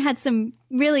thematic and had some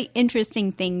really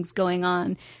interesting things going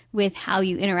on with how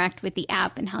you interact with the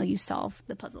app and how you solve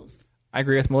the puzzles. I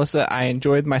agree with Melissa. I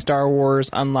enjoyed my Star Wars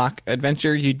Unlock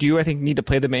adventure. You do, I think, need to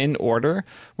play them in order,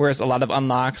 whereas a lot of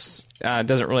unlocks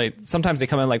doesn't really. Sometimes they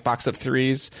come in like box of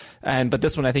 3s, but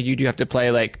this one I think you do have to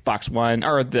play like box 1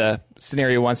 or the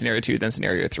scenario 1, scenario 2, then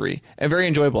scenario 3. A very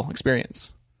enjoyable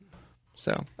experience.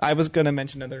 So I was going to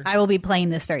mention another. I will be playing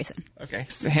this very soon. Okay,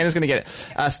 so Hannah's going to get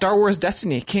it. Star Wars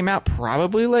Destiny came out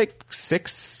probably like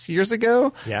 6 years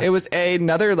ago. Yeah. It was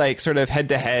another like sort of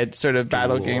head-to-head sort of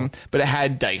battle game, but it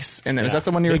had dice in there. Is that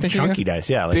the one you were Big thinking chunky of? dice,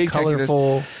 yeah, like Big chunky dice.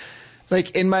 colorful.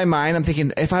 Like in my mind, I'm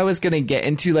thinking if I was going to get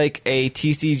into like a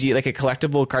TCG, like a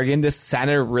collectible card game, this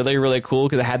sounded really, really cool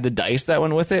because it had the dice that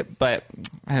went with it, but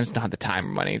I just don't have the time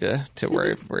or money to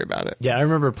worry about it. Yeah, I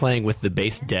remember playing with the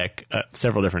base deck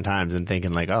several different times and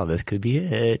thinking like, oh, this could be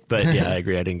it. But yeah, I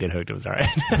agree. I didn't get hooked. It was all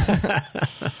right.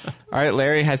 All right,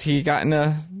 Larry, has he gotten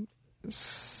a...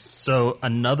 So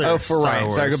another Oh, for Star Ryan.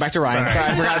 Wars. Sorry, go back to Ryan. Sorry,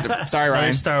 I forgot to... Sorry, Another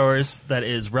Ryan. Star Wars that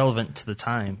is relevant to the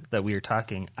time that we are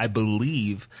talking. I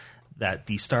believe that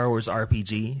the Star Wars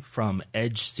RPG from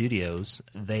Edge Studios,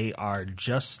 they are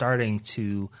just starting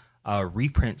to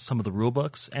reprint some of the rule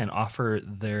books and offer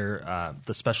their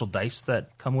the special dice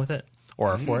that come with it or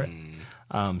are for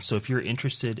it. So if you're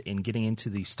interested in getting into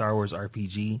the Star Wars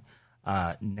RPG,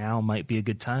 now might be a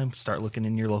good time. Start looking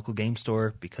in your local game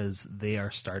store because they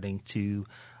are starting to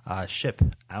ship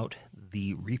out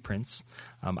the reprints.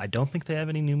 I don't think they have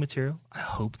any new material. I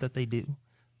hope that they do,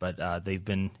 but they've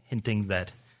been hinting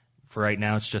that for right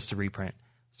now it's just a reprint.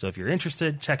 So if you're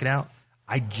interested, check it out.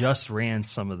 I just ran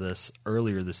some of this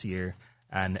earlier this year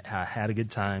and had a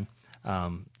good time.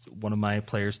 One of my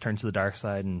players turned to the dark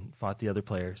side and fought the other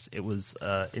players. It was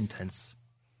an intense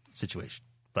situation,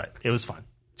 but it was fun.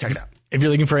 Check it out. If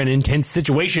you're looking for an intense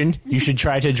situation, you should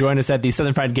try to join us at the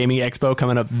Southern Fried Gaming Expo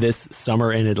coming up this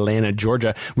summer in Atlanta,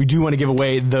 Georgia. We do want to give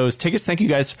away those tickets. Thank you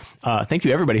guys. Thank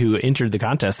you everybody who entered the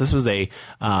contest. This was one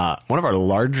of our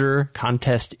larger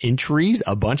contest entries.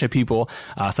 A bunch of people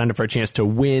signed up for a chance to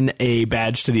win a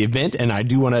badge to the event, and I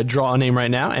do want to draw a name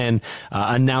right now and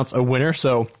announce a winner.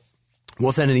 So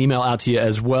we'll send an email out to you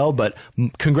as well, but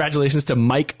congratulations to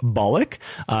Mike Bollock.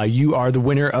 You are the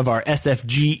winner of our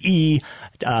SFGE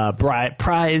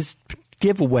prize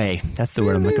giveaway. That's the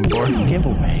word I'm looking for.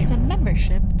 Giveaway. It's a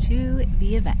membership to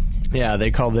the event. Yeah, they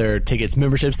call their tickets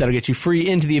memberships. That'll get you free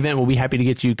into the event. We'll be happy to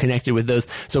get you connected with those.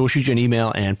 So we'll shoot you an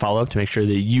email and follow up to make sure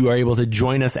that you are able to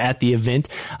join us at the event.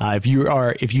 If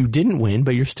you didn't win,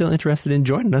 but you're still interested in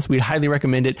joining us, we'd highly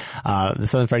recommend it. The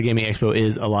Southern Fried Gaming Expo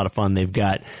is a lot of fun. They've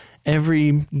got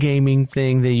every gaming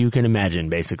thing that you can imagine,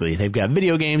 basically. They've got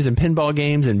video games and pinball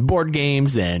games and board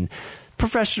games and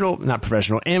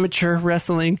amateur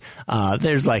wrestling.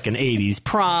 There's like an 80s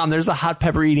prom. There's a hot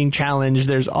pepper eating challenge.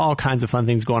 There's all kinds of fun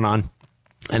things going on.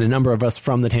 And a number of us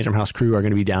from the Tantrum House crew are going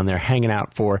to be down there hanging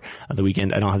out for the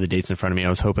weekend. I don't have the dates in front of me. I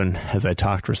was hoping as I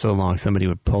talked for so long somebody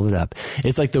would pull it up.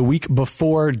 It's like the week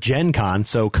before Gen Con,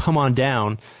 so come on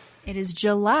down. It is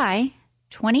July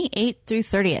 28th through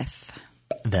 30th.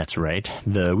 That's right.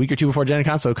 The week or two before Gen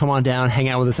Con, so come on down, hang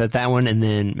out with us at that one, and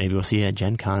then maybe we'll see you at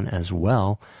Gen Con as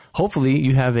well. Hopefully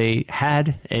you have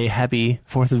had a happy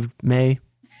 4th of May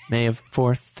of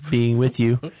 4th being with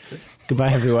you.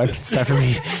 Goodbye, everyone. It's time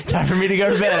for me to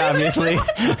go to bed, obviously.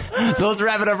 So let's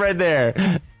wrap it up right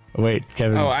there. Wait,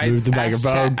 Kevin, move the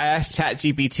microphone. I asked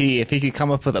ChatGPT if he could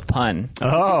come up with a pun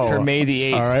for May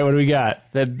the 8th. All right, what do we got?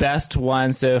 The best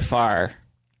one so far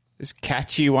is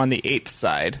catch you on the 8th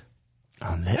side.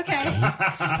 On the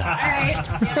 8th side.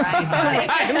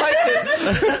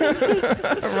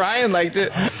 All right. Ryan liked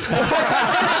it.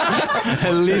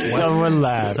 At least someone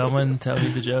laughed. Someone tell me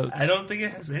the joke. I don't think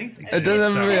it has anything. It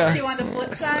doesn't. Catch you on the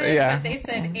flip side, Yeah. but they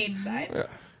said 8th side.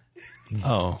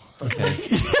 Oh, okay.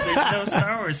 There's no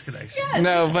Star Wars connection.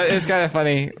 No, but it's kind of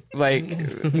funny.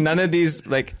 Like, none of these,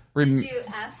 like, Did you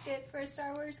ask it for a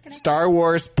Star Wars connection? Star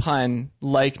Wars pun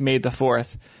like made the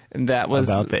 4th. And that was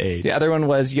about the 8th. The other one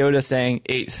was Yoda saying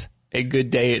 8th. A good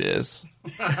day it is.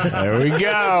 There we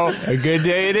go. A good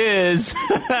day it is.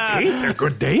 A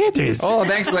good day it is. Oh,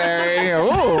 thanks, Larry.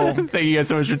 Oh. Thank you guys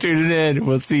so much for tuning in.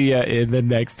 We'll see you in the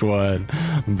next one.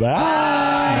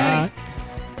 Bye.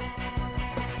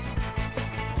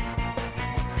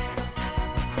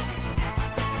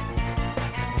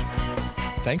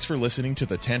 Thanks for listening to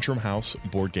the Tantrum House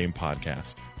Board Game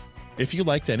Podcast. If you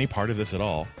liked any part of this at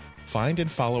all, find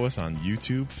and follow us on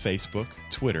YouTube, Facebook,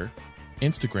 Twitter,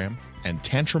 Instagram, and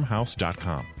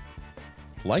tantrumhouse.com.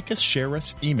 Like us, share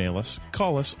us, email us,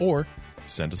 call us, or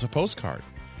send us a postcard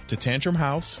to Tantrum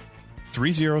House,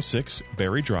 306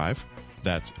 Berry Drive,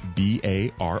 that's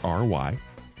Barry,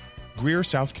 Greer,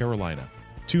 South Carolina,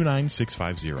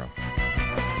 29650.